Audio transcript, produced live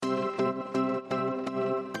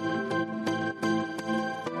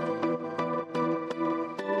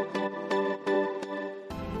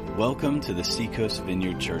Welcome to the Seacoast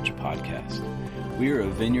Vineyard Church podcast. We are a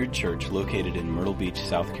vineyard church located in Myrtle Beach,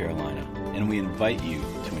 South Carolina, and we invite you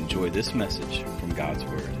to enjoy this message from God's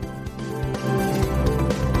Word.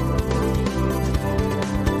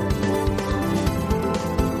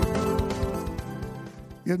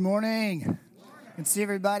 Good morning. I can see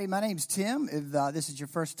everybody. My name's Tim. If this is your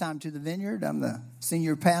first time to the Vineyard, I'm the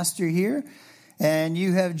senior pastor here. And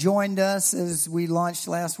you have joined us as we launched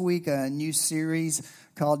last week a new series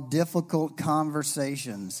called Difficult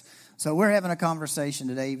Conversations. So we're having a conversation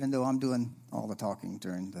today, even though I'm doing all the talking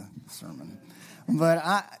during the sermon. But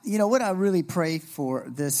what I really pray for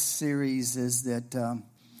this series is that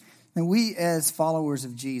and we as followers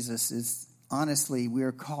of Jesus, is honestly,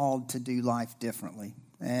 we're called to do life differently.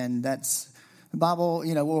 And that's the Bible,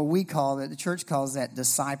 what we call it, the church calls that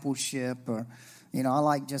discipleship, or, I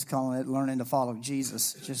like just calling it learning to follow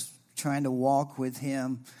Jesus, just trying to walk with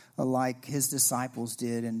him like his disciples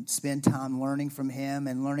did and spend time learning from him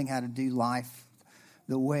and learning how to do life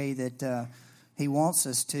the way that he wants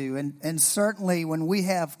us to. And certainly when we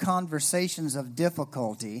have conversations of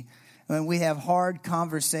difficulty, when we have hard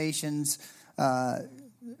conversations,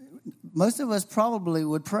 most of us probably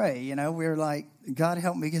would pray, we're like, God,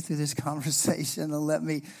 help me get through this conversation and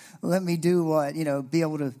let me do what, be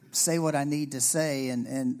able to say what I need to say.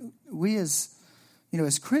 And we as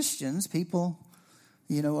Christians, people,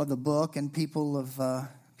 of the book and people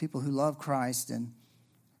who love Christ, and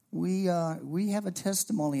we have a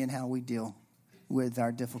testimony in how we deal with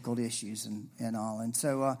our difficult issues and all. And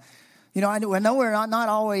so, I know we're not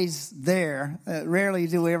always there. Rarely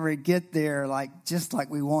do we ever get there just like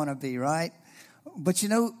we want to be, right? But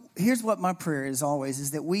here's what my prayer is always,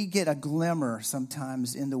 is that we get a glimmer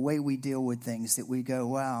sometimes in the way we deal with things, that we go,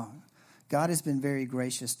 wow, God has been very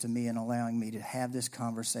gracious to me in allowing me to have this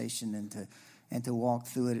conversation and to walk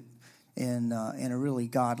through it in a really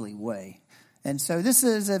godly way. And so this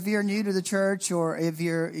is, if you're new to the church, or if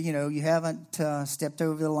you haven't stepped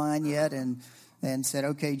over the line yet and said,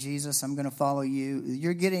 okay, Jesus, I'm going to follow you,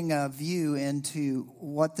 you're getting a view into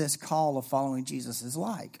what this call of following Jesus is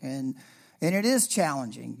like. And it is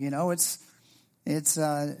challenging. It's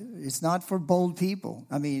not for bold people.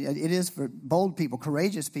 I mean, it is for bold people,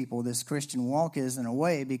 courageous people. This Christian walk is, in a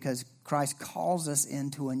way, because Christ calls us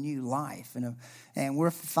into a new life. And we're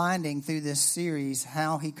finding through this series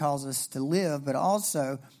how he calls us to live, but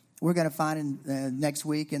also we're going to find in next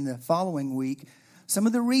week and the following week some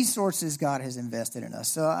of the resources God has invested in us.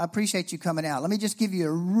 So I appreciate you coming out. Let me just give you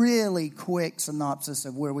a really quick synopsis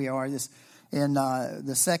of where we are in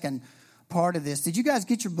the second part of this. Did you guys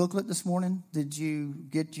get your booklet this morning? Did you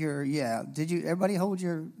get everybody hold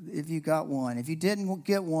if you got one? If you didn't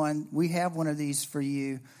get one, we have one of these for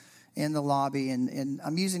you in the lobby, and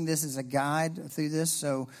I'm using this as a guide through this,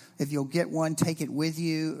 so if you'll get one, take it with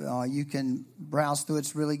you. You can browse through it.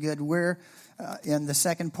 It's really good. We're in the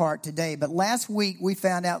second part today, but last week we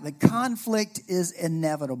found out that conflict is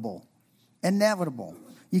inevitable. Inevitable.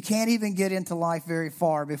 You can't even get into life very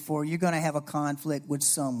far before you're going to have a conflict with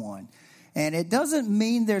someone. And it doesn't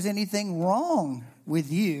mean there's anything wrong with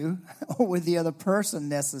you or with the other person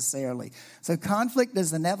necessarily. So conflict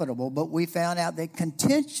is inevitable, but we found out that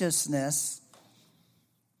contentiousness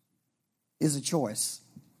is a choice.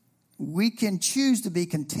 We can choose to be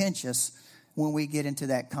contentious when we get into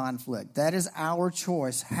that conflict. That is our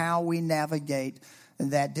choice, how we navigate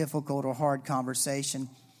that difficult or hard conversation.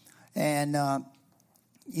 And,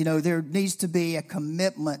 there needs to be a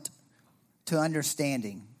commitment to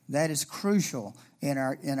understanding. That is crucial in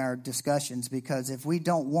our discussions, because if we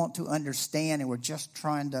don't want to understand and we're just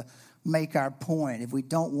trying to make our point, if we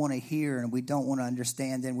don't want to hear and we don't want to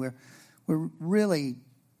understand, then we're really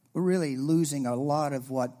losing a lot of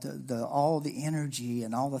what all the energy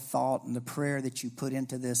and all the thought and the prayer that you put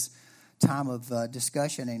into this time of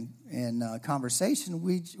discussion and conversation.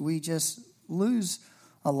 We just lose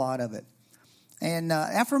a lot of it. And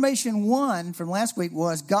affirmation 1 from last week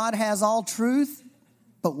was, God has all truth,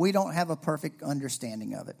 but we don't have a perfect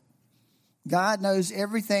understanding of it. God knows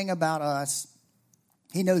everything about us.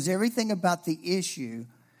 He knows everything about the issue,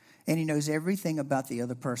 and he knows everything about the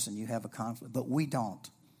other person you have a conflict, but we don't.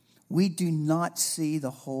 We do not see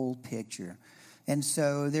the whole picture. And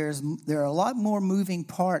so there are a lot more moving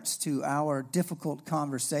parts to our difficult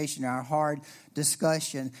conversation, our hard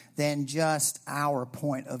discussion, than just our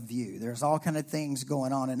point of view. There's all kind of things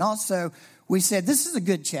going on. And also, we said this is a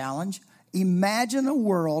good challenge. Imagine a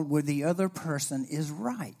world where the other person is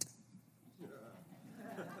right.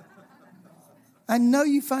 I know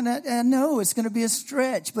you find that. I know it's going to be a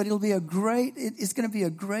stretch, but it's going to be a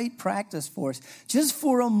great practice for us. Just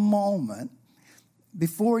for a moment,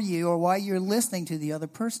 before you or while you're listening to the other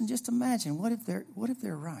person, just imagine, what if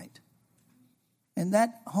they're right? And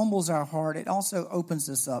that humbles our heart. It also opens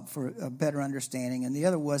us up for a better understanding. And the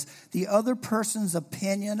other was, the other person's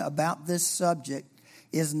opinion about this subject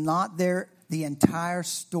is not the entire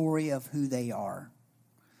story of who they are.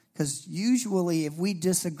 Because usually if we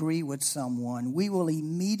disagree with someone, we will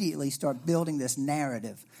immediately start building this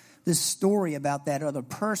narrative, this story about that other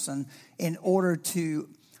person in order to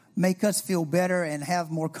make us feel better and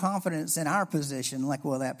have more confidence in our position. Like,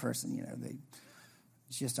 well, that person, they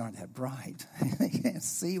just aren't that bright. They can't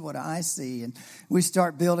see what I see. And we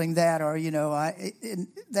start building that, or,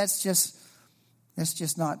 that's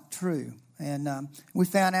just not true. And we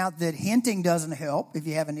found out that hinting doesn't help if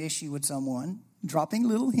you have an issue with someone. Dropping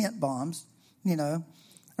little hint bombs,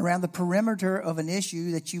 around the perimeter of an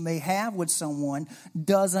issue that you may have with someone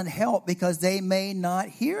doesn't help because they may not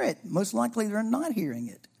hear it. Most likely they're not hearing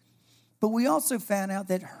it. But we also found out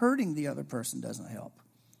that hurting the other person doesn't help.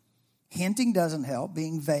 Hinting doesn't help,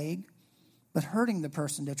 being vague, but hurting the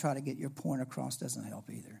person to try to get your point across doesn't help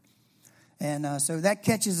either. And so that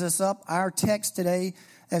catches us up. Our text today,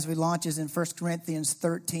 as we launch, is in 1 Corinthians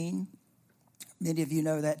 13. Many of you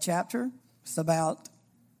know that chapter. It's about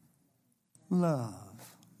love.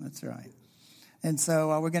 That's right. And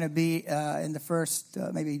so we're going to be in the first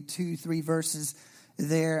maybe 2-3 verses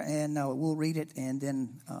there, and we'll read it, and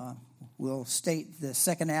then we'll state the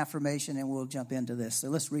second affirmation, and we'll jump into this. So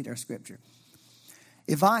let's read our scripture.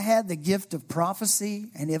 If I had the gift of prophecy,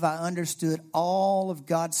 and if I understood all of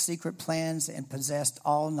God's secret plans and possessed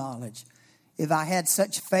all knowledge, if I had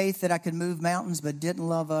such faith that I could move mountains but didn't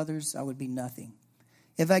love others, I would be nothing.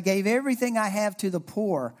 If I gave everything I have to the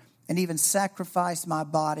poor and even sacrificed my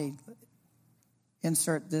body,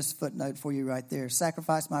 insert this footnote for you right there,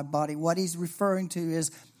 sacrifice my body. What he's referring to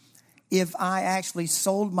is if I actually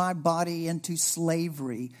sold my body into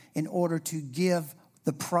slavery in order to give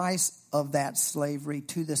the price of that slavery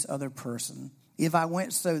to this other person. If I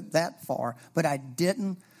went that far, but I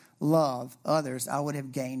didn't love others, I would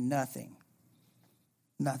have gained nothing.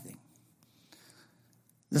 Nothing.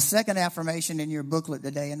 The second affirmation in your booklet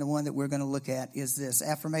today, and the one that we're going to look at, is this.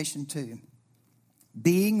 Affirmation 2.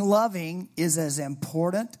 Being loving is as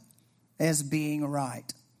important as being right.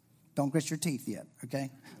 Don't grit your teeth yet,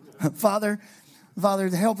 okay? Father,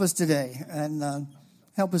 help us today. And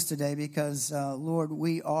help us today because, Lord,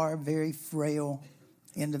 we are very frail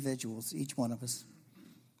individuals, each one of us.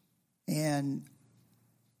 And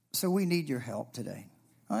so we need your help today.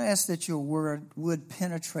 I ask that your word would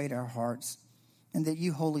penetrate our hearts, and that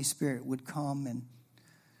you, Holy Spirit, would come and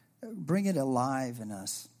bring it alive in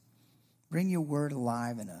us. Bring your word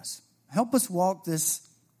alive in us. Help us walk this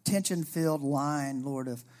tension-filled line, Lord,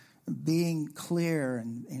 of being clear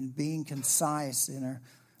and being concise in our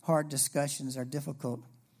hard discussions, our difficult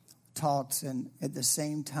talks, and at the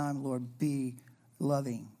same time, Lord, be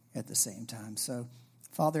loving at the same time. So,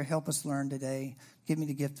 Father, help us learn today. Give me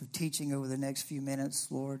the gift of teaching over the next few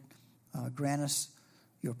minutes, Lord. Grant us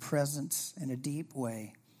your presence in a deep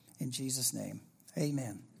way. In Jesus' name,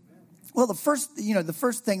 amen. Well, the first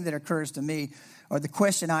thing that occurs to me, or the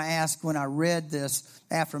question I asked when I read this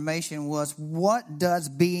affirmation was, what does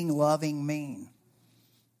being loving mean?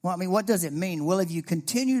 Well, what does it mean? Well, if you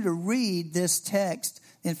continue to read this text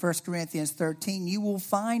in 1 Corinthians 13, you will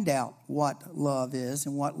find out what love is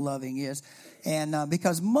and what loving is. And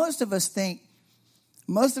because most of us think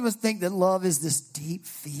that love is this deep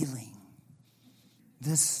feeling,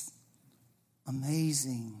 this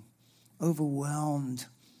amazing, overwhelmed,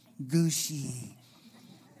 gushy,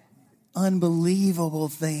 unbelievable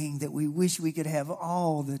thing that we wish we could have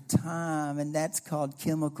all the time, and that's called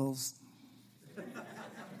chemicals.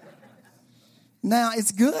 Now,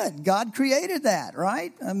 it's good. God created that,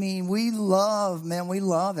 right? We love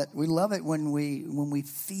it. We love it when we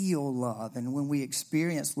feel love and when we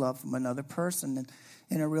experience love from another person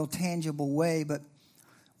in a real tangible way. But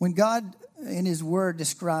when God in his word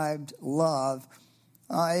described love,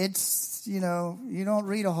 it's, you don't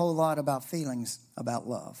read a whole lot about feelings about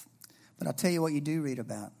love. But I'll tell you what you do read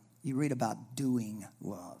about. You read about doing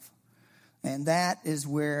love. And that is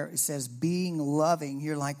where it says being loving.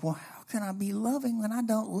 You're like, well, how can I be loving when I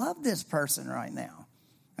don't love this person right now?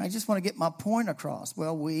 I just want to get my point across.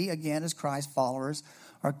 Well, we, again, as Christ followers,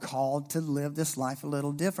 are called to live this life a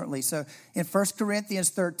little differently. So in 1 Corinthians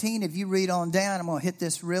 13, if you read on down, I'm going to hit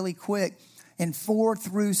this really quick. In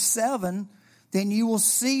 4-7, then you will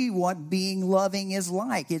see what being loving is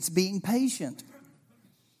like. It's being patient.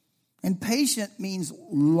 And patient means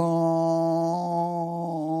long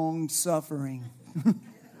suffering.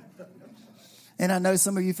 And I know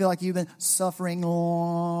some of you feel like you've been suffering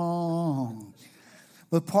long.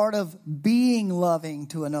 But part of being loving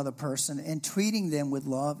to another person and treating them with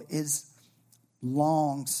love is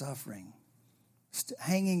long suffering,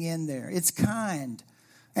 hanging in there. It's kind.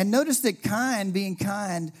 And notice that being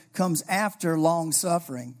kind, comes after long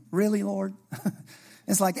suffering. Really, Lord?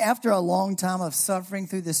 It's like after a long time of suffering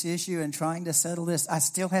through this issue and trying to settle this, I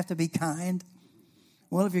still have to be kind?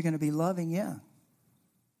 Well, if you're going to be loving, yeah,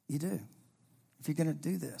 you do. If you're going to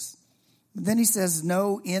do this. But then he says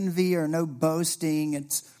no envy or no boasting.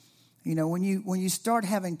 It's, when you start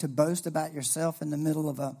having to boast about yourself in the middle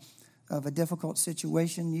of a difficult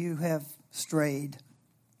situation, you have strayed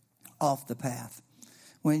off the path.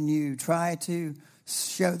 When you try to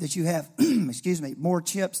show that you have, more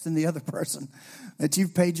chips than the other person, that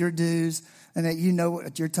you've paid your dues and that you know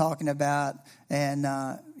what you're talking about, and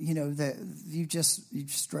that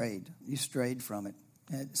you've strayed from it.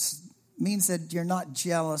 It means that you're not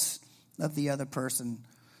jealous of the other person.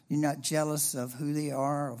 You're not jealous of who they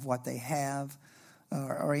are, of what they have,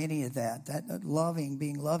 or any of that. That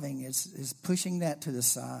being loving is pushing that to the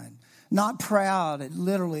side. Not proud. It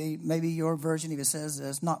literally, maybe your version even says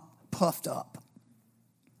this, not puffed up.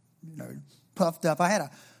 Puffed up. I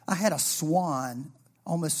had a swan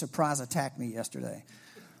almost surprise attack me yesterday.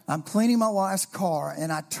 I'm cleaning my wife's car,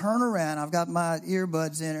 and I turn around. I've got my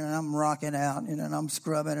earbuds in, and I'm rocking out, and I'm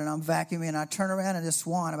scrubbing, and I'm vacuuming, and I turn around, and this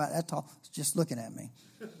swan about that tall is just looking at me.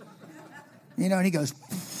 And he goes,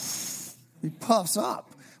 he puffs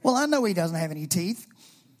up. Well, I know he doesn't have any teeth,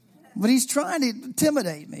 but he's trying to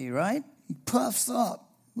intimidate me, right? He puffs up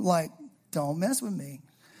like, don't mess with me.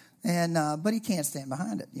 And but he can't stand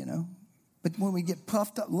behind it, But when we get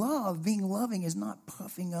puffed up, being loving is not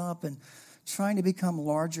puffing up and trying to become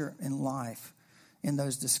larger in life in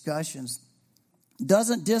those discussions.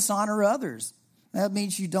 Doesn't dishonor others. That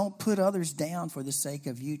means you don't put others down for the sake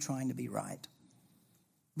of you trying to be right.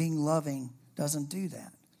 Being loving doesn't do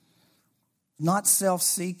that. Not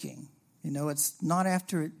self-seeking. It's not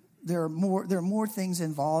after it. There are more things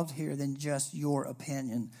involved here than just your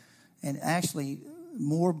opinion. And actually,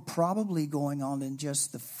 more probably going on than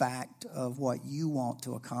just the fact of what you want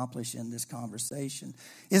to accomplish in this conversation.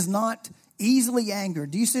 Is not easily angered.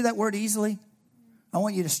 Do you see that word easily? I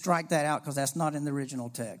want you to strike that out because that's not in the original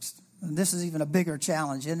text. And this is even a bigger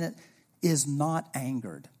challenge, isn't it? Is not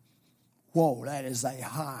angered. Whoa, that is a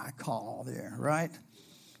high call there, right?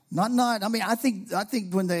 Not. I mean, I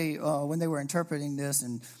think when they were interpreting this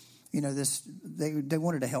and they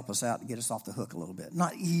wanted to help us out to get us off the hook a little bit.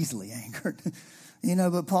 Not easily angered,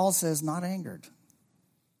 But Paul says not angered.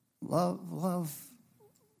 Love.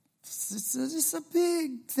 It's a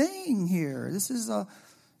big thing here. This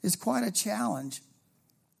is quite a challenge.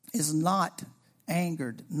 Is not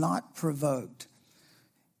angered, not provoked.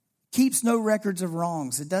 Keeps no records of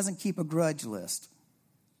wrongs. It doesn't keep a grudge list.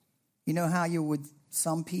 You know how you're with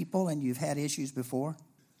some people and you've had issues before?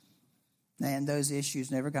 And those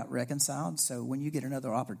issues never got reconciled. So when you get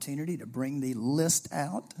another opportunity to bring the list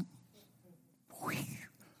out,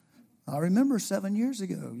 I remember 7 years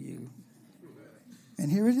ago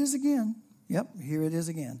and here it is again. Yep, here it is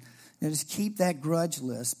again. Just keep that grudge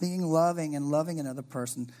list. Being loving and loving another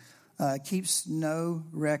person keeps no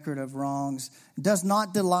record of wrongs. Does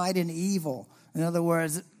not delight in evil. In other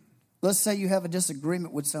words, let's say you have a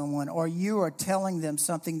disagreement with someone or you are telling them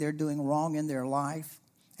something they're doing wrong in their life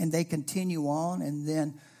and they continue on and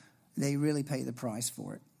then they really pay the price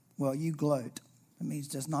for it. Well, you gloat. It means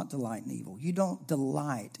does not delight in evil. You don't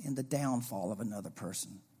delight in the downfall of another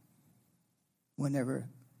person whenever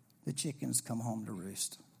the chickens come home to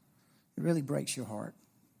roost. It really breaks your heart.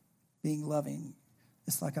 Being loving,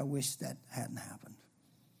 it's like I wish that hadn't happened.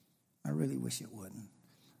 I really wish it wouldn't.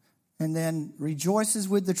 And then rejoices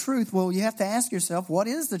with the truth. Well, you have to ask yourself, what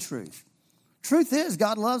is the truth? Truth is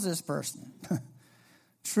God loves this person.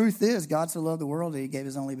 Truth is God so loved the world that he gave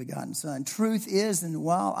his only begotten son. Truth is, and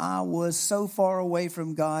while I was so far away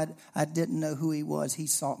from God, I didn't know who he was. He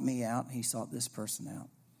sought me out. He sought this person out.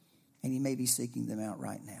 And he may be seeking them out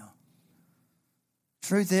right now.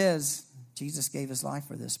 Truth is, Jesus gave his life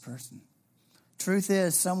for this person. Truth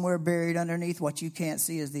is, somewhere buried underneath what you can't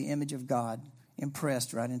see is the image of God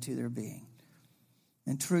impressed right into their being.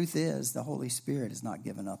 And truth is, the Holy Spirit has not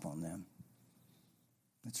given up on them.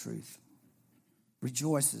 The truth.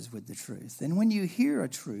 Rejoices with the truth. And when you hear a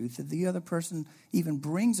truth, if the other person even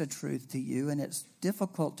brings a truth to you and it's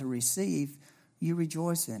difficult to receive, you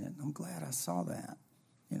rejoice in it. I'm glad I saw that.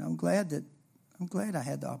 I'm glad I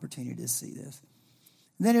had the opportunity to see this.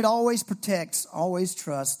 And then it always protects, always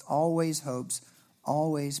trusts, always hopes,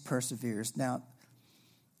 always perseveres. Now,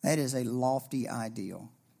 that is a lofty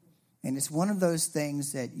ideal. And it's one of those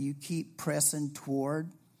things that you keep pressing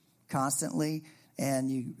toward constantly.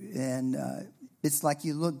 and it's like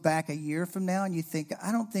you look back a year from now and you think,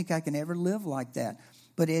 I don't think I can ever live like that.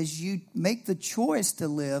 But as you make the choice to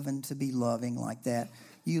live and to be loving like that,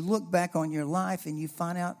 you look back on your life and you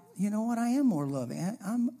find out, you know what, I am more loving.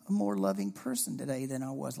 I'm a more loving person today than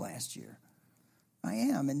I was last year. I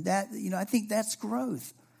am. And that, I think that's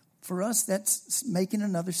growth. For us, that's making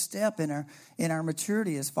another step in our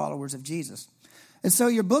maturity as followers of Jesus. And so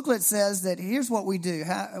your booklet says that here's what we do.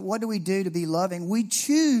 What do we do to be loving? We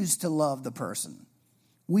choose to love the person.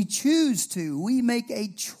 We choose to. We make a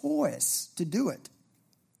choice to do it.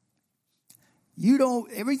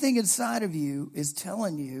 Everything inside of you is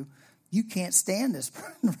telling you, you can't stand this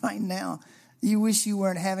person right now. You wish you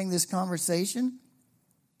weren't having this conversation,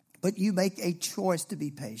 but you make a choice to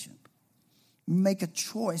be patient. You make a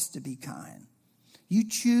choice to be kind. You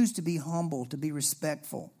choose to be humble, to be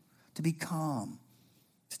respectful, to be calm,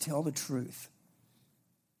 to tell the truth.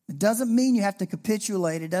 It doesn't mean you have to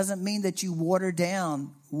capitulate. It doesn't mean that you water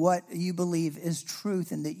down what you believe is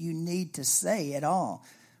truth and that you need to say at all.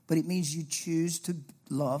 But it means you choose to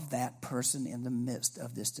love that person in the midst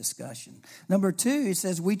of this discussion. Number 2, he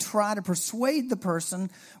says we try to persuade the person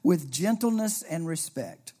with gentleness and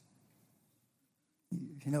respect.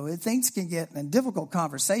 Things can get, in difficult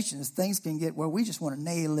conversations, things can get where we just want to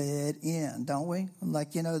nail it in, don't we?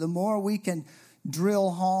 Like, the more we can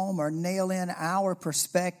drill home or nail in our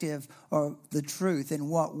perspective or the truth and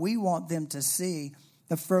what we want them to see,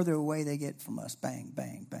 the further away they get from us. Bang,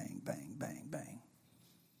 bang, bang, bang, bang, bang.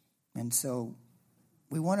 And so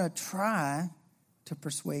we want to try to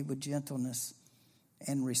persuade with gentleness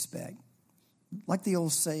and respect. Like the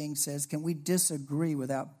old saying says, can we disagree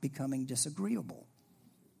without becoming disagreeable?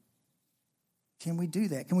 Can we do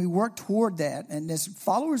that? Can we work toward that? And as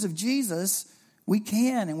followers of Jesus, we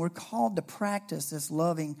can, and we're called to practice this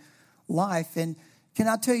loving life. And can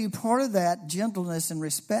I tell you, part of that gentleness and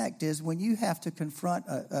respect is when you have to confront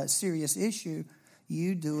a serious issue,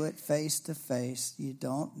 you do it face to face. You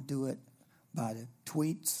don't do it by the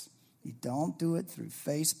tweets. You don't do it through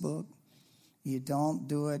Facebook. You don't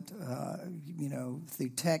do it, through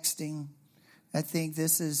texting. I think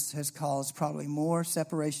this has caused probably more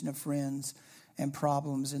separation of friends and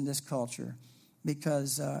problems in this culture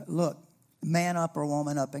because, look, man up or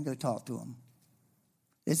woman up and go talk to them.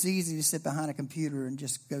 It's easy to sit behind a computer and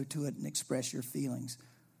just go to it and express your feelings.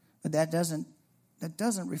 But that doesn't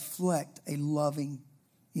reflect a loving,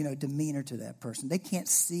 demeanor to that person. They can't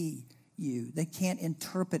see you. They can't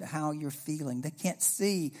interpret how you're feeling. They can't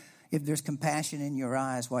see if there's compassion in your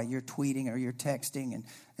eyes while you're tweeting or you're texting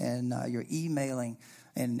and you're emailing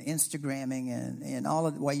and Instagramming and all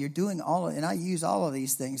of while you're doing and I use all of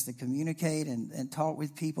these things to communicate and talk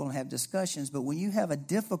with people and have discussions. But when you have a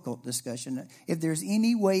difficult discussion, if there's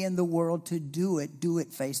any way in the world to do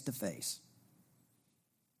it face to face.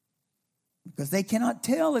 Because they cannot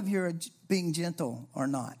tell if you're being gentle or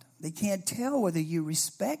not. They can't tell whether you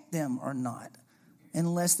respect them or not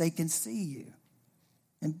unless they can see you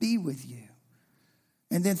and be with you.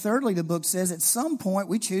 And then thirdly, the book says at some point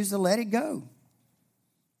we choose to let it go.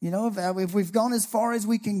 If we've gone as far as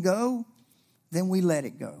we can go, then we let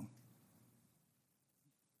it go.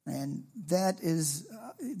 And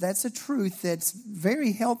that's a truth that's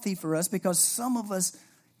very healthy for us because some of us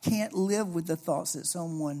can't live with the thoughts that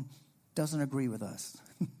someone doesn't agree with us.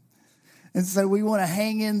 And so we want to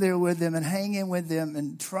hang in there with them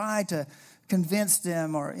and try to convince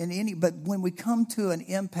them but when we come to an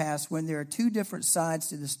impasse, when there are two different sides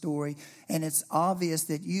to the story and it's obvious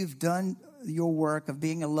that you've done your work of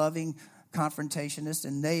being a loving confrontationist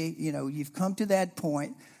and you've come to that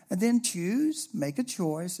point, and then make a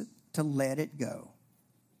choice to let it go.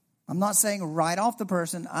 I'm not saying write off the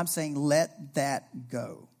person. I'm saying let that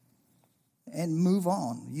go and move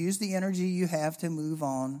on. Use the energy you have to move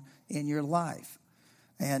on in your life.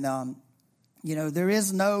 And, there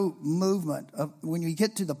is no movement when you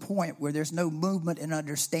get to the point where there's no movement and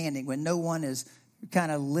understanding, when no one is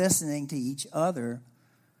kind of listening to each other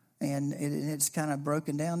and it's kind of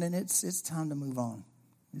broken down, then it's time to move on.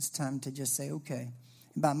 It's time to just say, okay.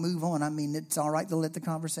 And by move on, I mean it's all right to let the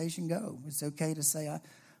conversation go. It's okay to say,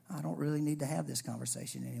 I don't really need to have this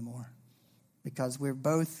conversation anymore because we're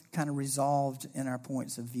both kind of resolved in our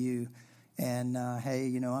points of view. And,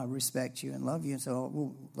 hey, I respect you and love you. And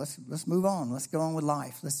so let's move on. Let's go on with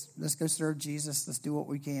life. Let's go serve Jesus. Let's do what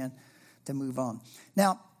we can to move on.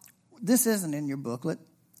 Now, this isn't in your booklet,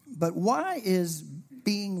 but why is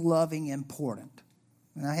being loving important?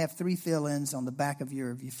 And I have 3 fill-ins on the back of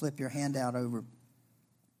if you flip your handout over.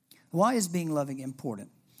 Why is being loving important?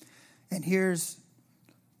 And here's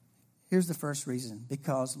the first reason.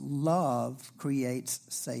 Because love creates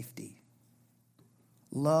safety.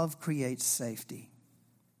 Love creates safety.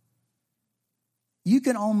 You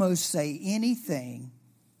can almost say anything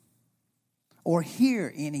or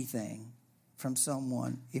hear anything from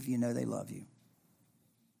someone if you know they love you.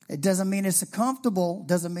 It doesn't mean it's comfortable,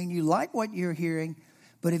 doesn't mean you like what you're hearing,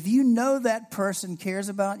 but if you know that person cares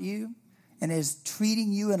about you and is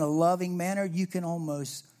treating you in a loving manner, you can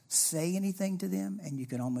almost say anything to them and you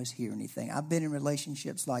can almost hear anything. I've been in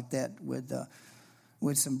relationships like that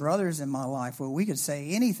with some brothers in my life where we could say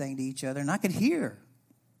anything to each other and I could hear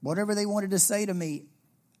whatever they wanted to say to me.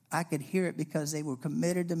 I could hear it because they were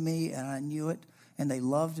committed to me and I knew it and they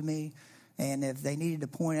loved me. And if they needed to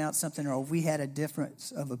point out something or if we had a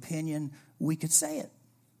difference of opinion, we could say it.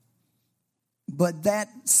 But that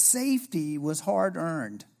safety was hard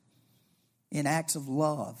earned in acts of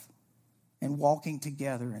love and walking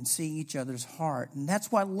together and seeing each other's heart. And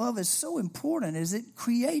that's why love is so important, is it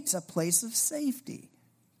creates a place of safety.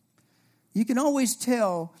 You can always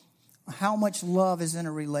tell how much love is in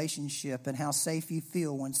a relationship and how safe you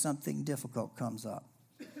feel when something difficult comes up.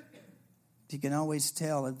 You can always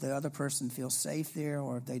tell if the other person feels safe there,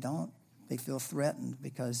 or if they don't, they feel threatened,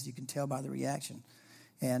 because you can tell by the reaction.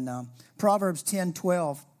 And Proverbs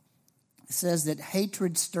 10:12 says that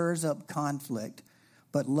hatred stirs up conflict,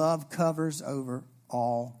 but love covers over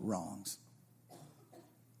all wrongs.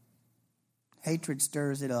 Hatred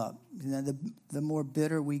stirs it up. You know, the more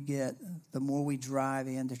bitter we get, the more we drive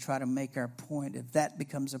in to try to make our point. If that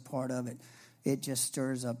becomes a part of it, it just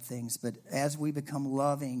stirs up things. But as we become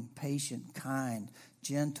loving, patient, kind,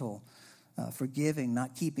 gentle, forgiving,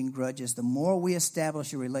 not keeping grudges, the more we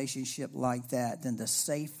establish a relationship like that, then the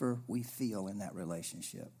safer we feel in that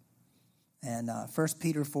relationship. And 1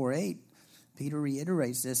 Peter 4:8, Peter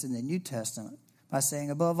reiterates this in the New Testament by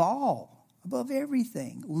saying, above all, above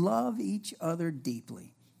everything, love each other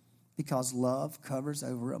deeply, because love covers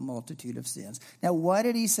over a multitude of sins. Now, why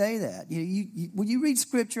did he say that? When you read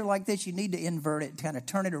scripture like this, you need to invert it, kind of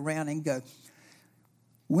turn it around and go,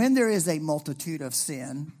 when there is a multitude of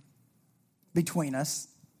sin between us,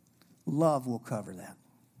 love will cover that.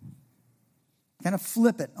 Kind of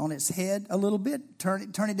flip it on its head a little bit, turn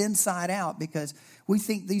it inside out, because we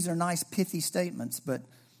think these are nice, pithy statements, but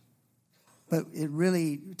it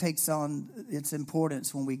really takes on its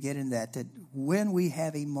importance when we get in that when we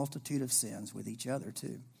have a multitude of sins with each other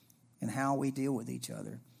too, and how we deal with each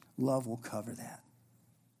other, love will cover that.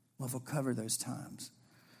 Love will cover those times.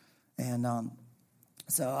 And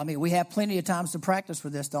we have plenty of times to practice for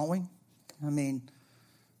this, don't we?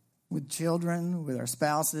 With children, with our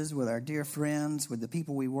spouses, with our dear friends, with the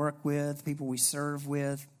people we work with, people we serve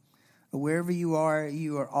with. Wherever you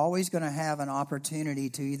are always going to have an opportunity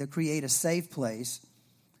to either create a safe place,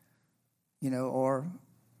 or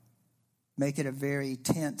make it a very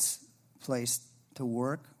tense place to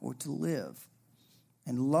work or to live.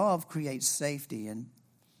 And love creates safety. And,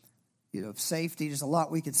 safety, there's a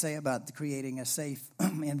lot we could say about creating a safe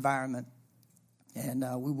environment. And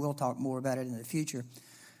we will talk more about it in the future.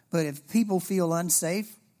 But if people feel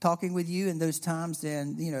unsafe talking with you in those times,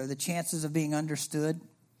 then, the chances of being understood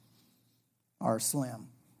are slim,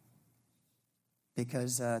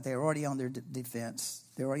 because they're already on their defense.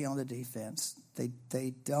 They're already on the defense.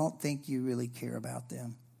 They don't think you really care about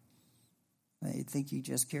them. They think you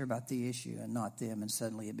just care about the issue and not them, and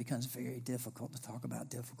suddenly it becomes very difficult to talk about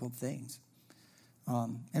difficult things.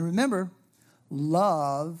 And remember,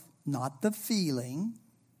 love, not the feeling.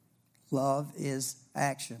 Love is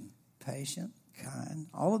action, patient, kind.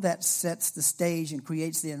 All of that sets the stage and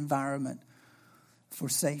creates the environment for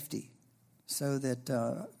safety, so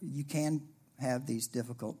that you can have these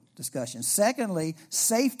difficult discussions. Secondly,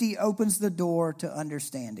 safety opens the door to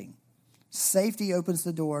understanding. Safety opens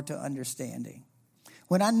the door to understanding.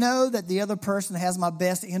 When I know that the other person has my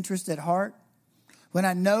best interest at heart, when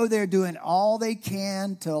I know they're doing all they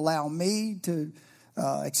can to allow me to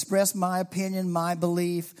express my opinion, my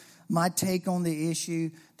belief, my take on the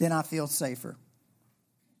issue, then I feel safer.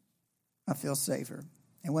 I feel safer.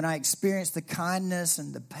 And when I experience the kindness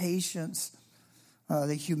and the patience,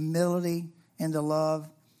 the humility and the love,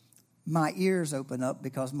 my ears open up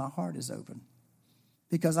because my heart is open.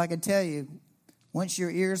 Because I can tell you, once your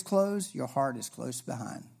ears close, your heart is close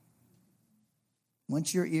behind.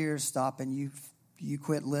 Once your ears stop and you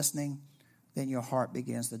quit listening, then your heart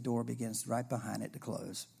the door begins right behind it to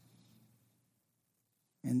close.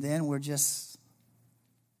 And then we're just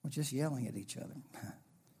yelling at each other.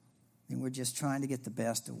 And we're just trying to get the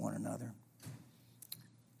best of one another.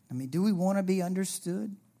 Do we want to be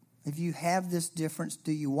understood? If you have this difference,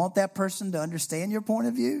 do you want that person to understand your point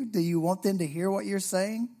of view? Do you want them to hear what you're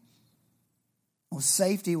saying? Well,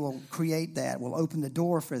 safety will create that, will open the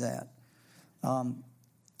door for that.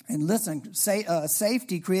 And listen,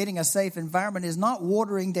 safety, creating a safe environment is not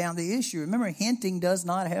watering down the issue. Remember, hinting does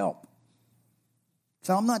not help.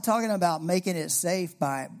 So I'm not talking about making it safe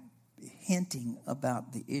by hinting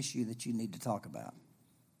about the issue that you need to talk about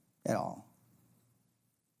at all.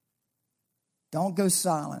 Don't go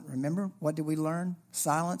silent. Remember, what did we learn?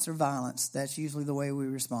 Silence or violence. That's usually the way we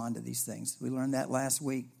respond to these things. We learned that last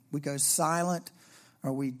week. We go silent,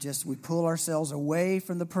 or we pull ourselves away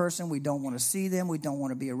from the person. We don't want to see them. We don't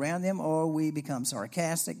want to be around them, or we become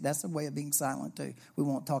sarcastic. That's a way of being silent too. We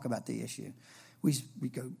won't talk about the issue. We're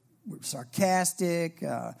sarcastic.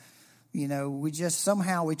 We just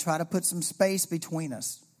somehow we try to put some space between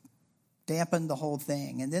us, dampen the whole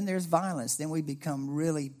thing. And then there's violence. Then we become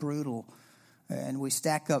really brutal, and we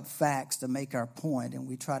stack up facts to make our point, and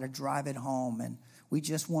we try to drive it home, and we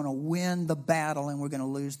just want to win the battle, and we're going to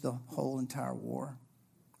lose the whole entire war.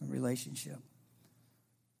 Relationship.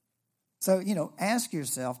 So, ask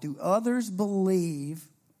yourself, do others believe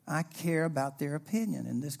I care about their opinion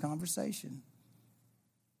in this conversation?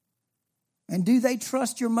 And do they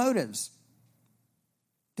trust your motives?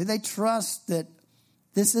 Do they trust that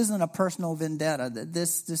this isn't a personal vendetta, that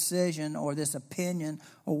this decision or this opinion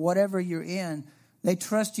or whatever you're in, they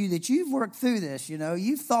trust you that you've worked through this,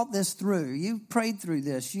 you've thought this through, you've prayed through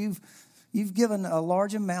this, You've given a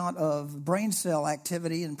large amount of brain cell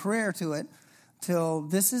activity and prayer to it till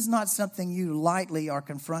this is not something you lightly are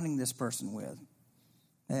confronting this person with.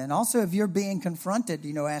 And also if you're being confronted,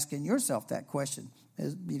 asking yourself that question,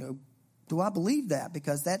 do I believe that?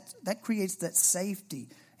 Because that creates that safety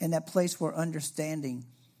and that place where understanding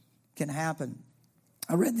can happen.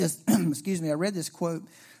 I read this, I read this quote.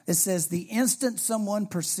 It says, the instant someone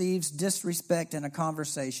perceives disrespect in a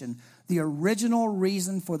conversation, the original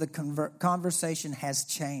reason for the conversation has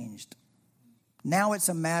changed. Now it's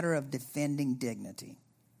a matter of defending dignity.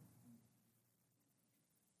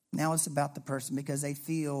 Now it's about the person because they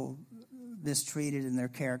feel mistreated and their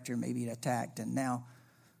character may be attacked. And now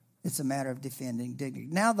it's a matter of defending dignity.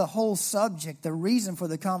 Now the whole subject, the reason for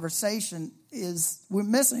the conversation is we're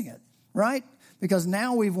missing it, right? Because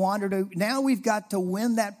now we've now we've got to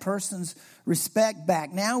win that person's respect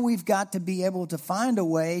back. Now we've got to be able to find a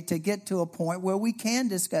way to get to a point where we can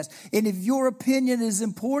discuss. And if your opinion is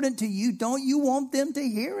important to you, don't you want them to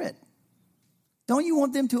hear it? Don't you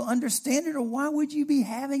want them to understand it? Or why would you be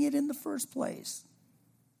having it in the first place?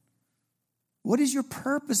 What is your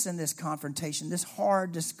purpose in this confrontation, this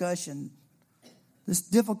hard discussion, this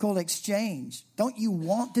difficult exchange? Don't you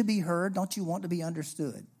want to be heard? Don't you want to be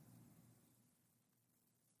understood?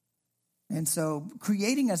 And so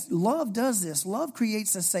love does this. Love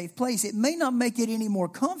creates a safe place. It may not make it any more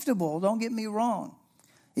comfortable, don't get me wrong.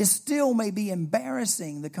 It still may be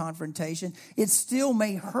embarrassing, the confrontation. It still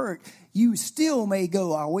may hurt. You still may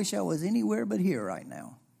go, I wish I was anywhere but here right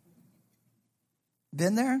now.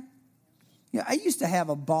 Been there? Yeah, I used to have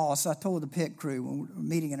a boss. I told the pit crew when we were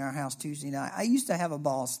meeting in our house Tuesday night, I used to have a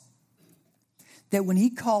boss that when he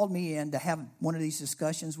called me in to have one of these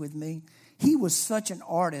discussions with me, he was such an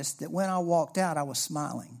artist that when I walked out, I was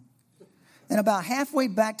smiling. And about halfway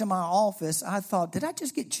back to my office, I thought, did I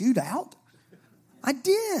just get chewed out? I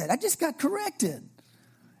did. I just got corrected.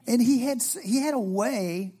 And he had a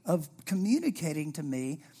way of communicating to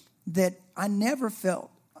me that I never felt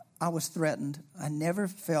I was threatened. I never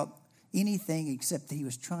felt anything except that he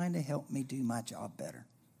was trying to help me do my job better.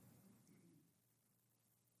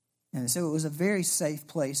 And so it was a very safe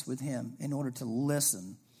place with him in order to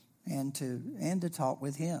listen and to talk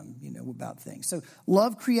with him, about things. So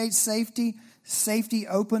love creates safety. Safety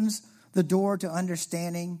opens the door to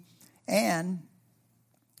understanding. And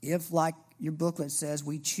if, like your booklet says,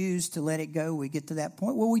 we choose to let it go, we get to that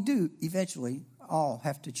point. Well, we do eventually all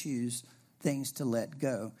have to choose things to let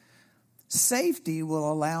go. Safety will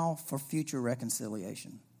allow for future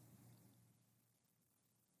reconciliation.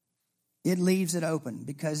 It leaves it open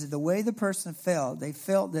because of the way the person felt, they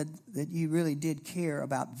felt that you really did care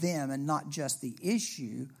about them and not just the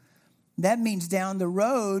issue. That means down the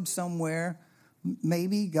road somewhere,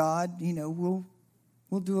 maybe God,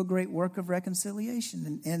 will do a great work of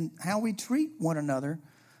reconciliation. And how we treat one another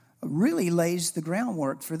really lays the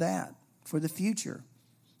groundwork for that, for the future.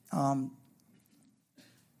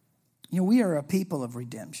 We are a people of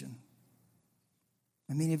redemption.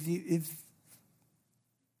 I mean, if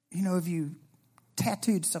you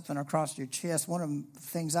tattooed something across your chest, one of the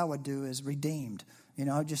things I would do is redeemed.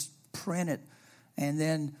 I'd just print it. And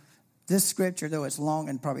then this scripture, though it's long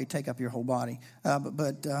and probably take up your whole body,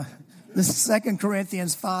 but this 2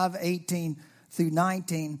 Corinthians 5:18 through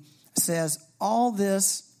 19 says, all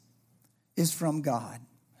this is from God,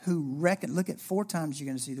 who look at 4 times you're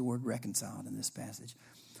going to see the word reconciled in this passage,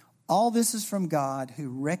 All this is from God, who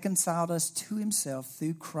reconciled us to himself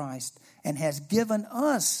through Christ and has given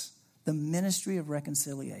us the ministry of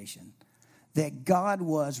reconciliation, that God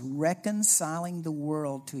was reconciling the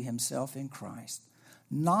world to himself in Christ,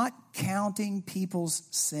 not counting people's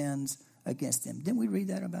sins against them. Didn't we read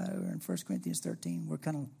that about over in 1 Corinthians 13? We're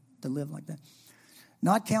kind of to live like that.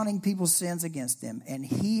 Not counting people's sins against them. And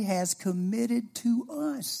he has committed to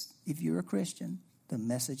us, if you're a Christian, the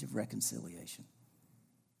message of reconciliation.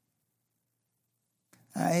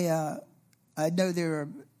 I know there are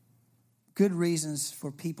good reasons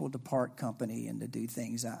for people to part company and to do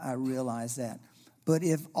things. I realize that. But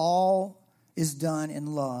if all is done in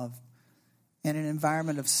love and an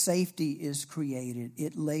environment of safety is created,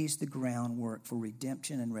 it lays the groundwork for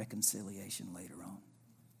redemption and reconciliation later on.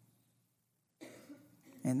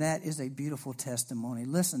 And that is a beautiful testimony.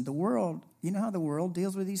 Listen, the world, you know how the world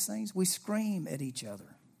deals with these things? We scream at each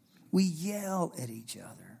other. We yell at each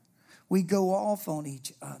other. We go off on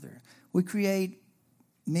each other. We create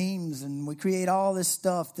memes and we create all this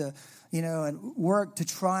stuff to, and work to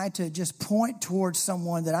try to just point towards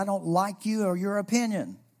someone that I don't like you or your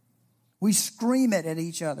opinion. We scream it at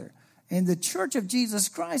each other. And the Church of Jesus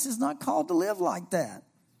Christ is not called to live like that.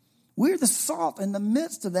 We're the salt in the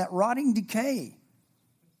midst of that rotting decay.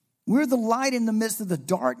 We're the light in the midst of the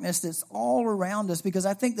darkness that's all around us, because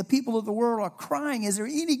I think the people of the world are crying. Is there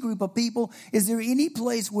any group of people, is there any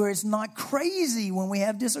place where it's not crazy when we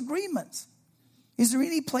have disagreements? Is there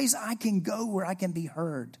any place I can go where I can be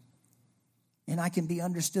heard and I can be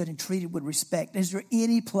understood and treated with respect? Is there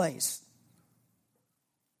any place?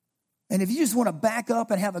 And if you just want to back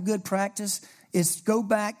up and have a good practice, is go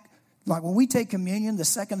back, like when we take communion the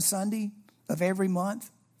second Sunday of every month,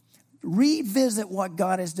 revisit what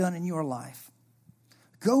God has done in your life.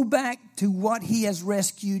 Go back to what he has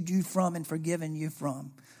rescued you from and forgiven you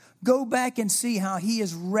from. Go back and see how he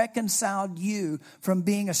has reconciled you from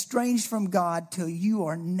being estranged from God till you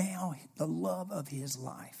are now the love of his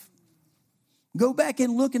life. Go back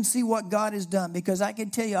and look and see what God has done, because I can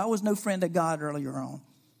tell you I was no friend of God earlier on,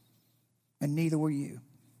 and neither were you.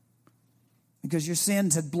 Because your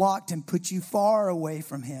sins had blocked and put you far away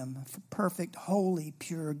from him, perfect, holy,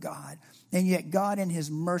 pure God. And yet God in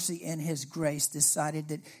his mercy and his grace decided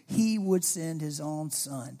that he would send his own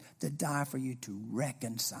son to die for you, to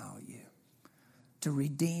reconcile you, to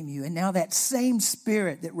redeem you. And now that same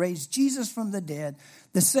Spirit that raised Jesus from the dead,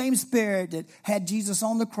 the same Spirit that had Jesus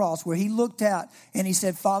on the cross, where he looked out and he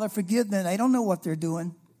said, Father, forgive them. They don't know what they're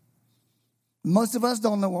doing. Most of us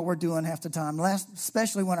don't know what we're doing half the time,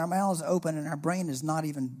 especially when our mouths are open and our brain has not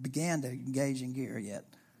even began to engage in gear yet.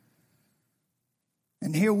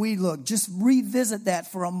 And here we look, just revisit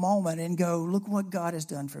that for a moment and go, look what God has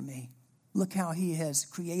done for me. Look how he has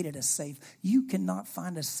created a safe. You cannot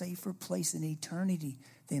find a safer place in eternity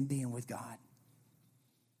than being with God.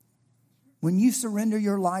 When you surrender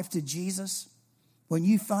your life to Jesus, when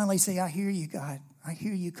you finally say, I hear you, God, I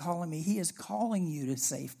hear you calling me, he is calling you to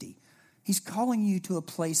safety. He's calling you to a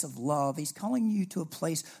place of love. He's calling you to a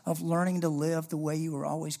place of learning to live the way you were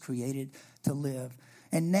always created to live.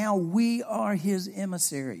 And now we are his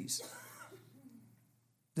emissaries.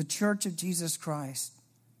 The Church of Jesus Christ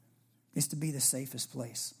is to be the safest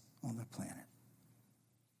place on the planet.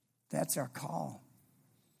 That's our call.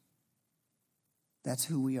 That's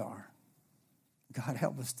who we are. God,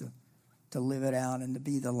 help us to live it out and to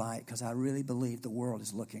be the light, because I really believe the world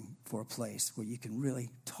is looking for a place where you can really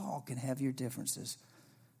talk and have your differences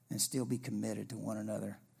and still be committed to one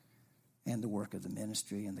another and the work of the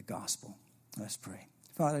ministry and the gospel. Let's pray.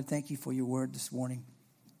 Father, thank you for your word this morning.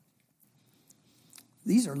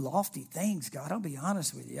 These are lofty things, God. I'll be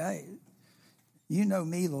honest with you. You know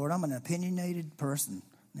me, Lord. I'm an opinionated person.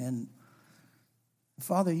 And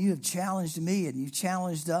Father, you have challenged me and you've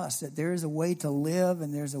challenged us that there is a way to live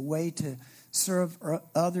and there's a way to serve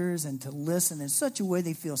others and to listen in such a way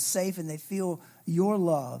they feel safe and they feel your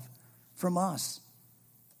love from us.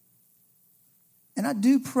 And I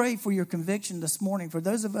do pray for your conviction this morning for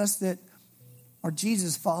those of us that are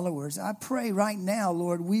Jesus followers. I pray right now,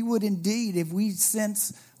 Lord, we would indeed, if we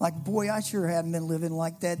sense like, boy, I sure haven't been living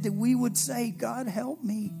like that we would say, God, help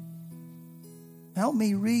me. Help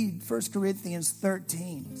me read 1 Corinthians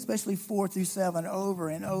 13, especially 4-7, over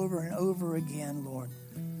and over and over again, Lord,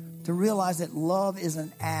 to realize that love is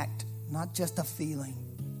an act, not just a feeling.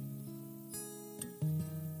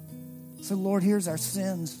 So, Lord, here's our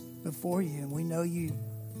sins before you, and we know you,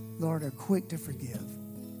 Lord, are quick to forgive.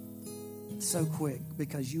 So quick,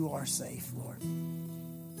 because you are safe, Lord.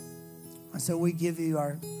 And so we give you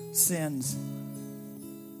our sins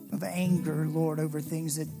of anger, Lord, over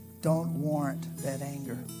things that don't warrant that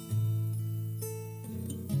anger.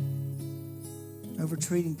 over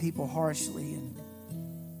treating people harshly. And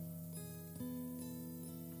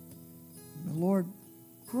Lord,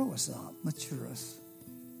 grow us up, mature us,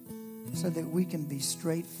 so that we can be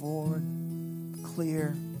straightforward,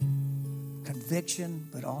 clear, conviction,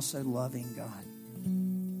 but also loving God.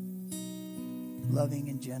 Loving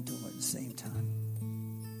and gentle at the same time.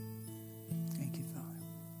 Thank you,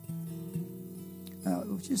 Father.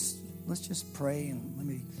 Let's just pray, and let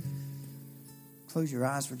me close your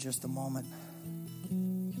eyes for just a moment.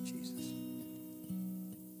 Thank you, Jesus.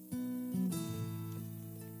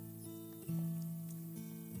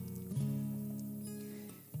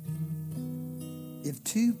 If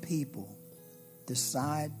two people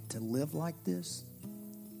decide to live like this,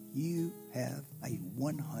 you have a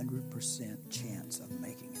 100% chance of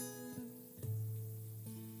making it.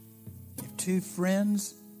 If two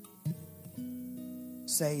friends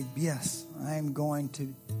say, yes, I'm going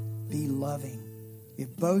to be loving,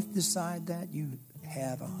 if both decide that, you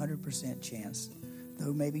have a 100% chance.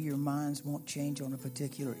 Though maybe your minds won't change on a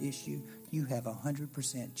particular issue, you have a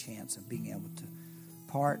 100% chance of being able to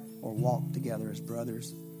part or walk together as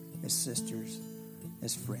brothers, as sisters,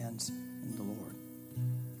 as friends in the Lord.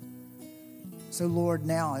 So, Lord,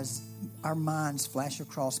 now as our minds flash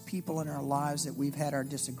across people in our lives that we've had our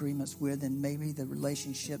disagreements with, and maybe the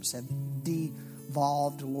relationships have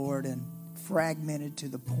devolved, Lord, and fragmented to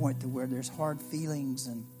the point to where there's hard feelings,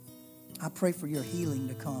 and I pray for your healing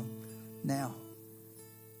to come now.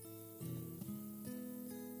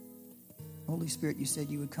 Holy Spirit, you said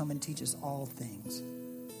you would come and teach us all things.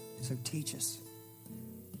 So teach us.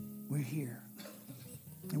 We're here.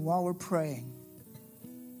 And while we're praying,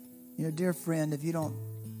 dear friend, if you don't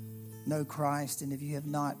know Christ and if you have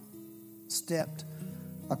not stepped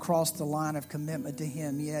across the line of commitment to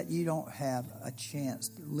Him yet, you don't have a chance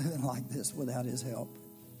to living like this without His help.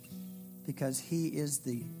 Because He is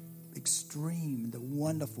the extreme, the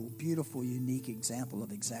wonderful, beautiful, unique example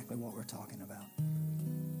of exactly what we're talking about.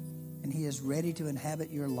 And He is ready to inhabit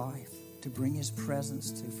your life, to bring His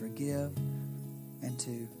presence, to forgive, and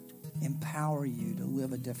to empower you to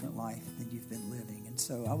live a different life than you've been living. And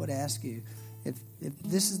so I would ask you, if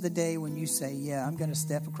this is the day when you say, yeah, I'm going to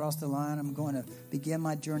step across the line, I'm going to begin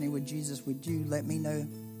my journey with Jesus, would you let me know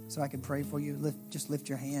so I can pray for you? Just lift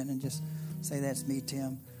your hand and just say, that's me,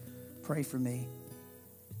 Tim. Pray for me.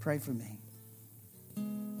 Pray for me.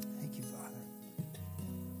 Thank you, Father.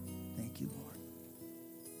 Thank you, Lord.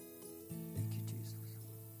 Thank you, Jesus.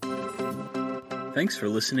 Thanks for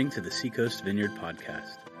listening to the Seacoast Vineyard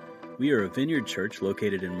Podcast. We are a vineyard church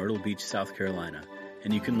located in Myrtle Beach, South Carolina,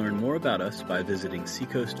 and you can learn more about us by visiting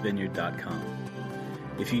seacoastvineyard.com.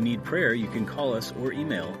 If you need prayer, you can call us or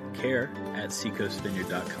email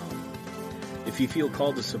care@seacoastvineyard.com. If you feel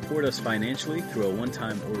called to support us financially through a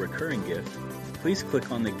one-time or recurring gift, please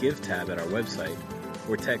click on the Give tab at our website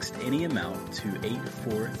or text any amount to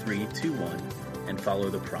 84321 and follow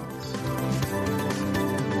the prompts.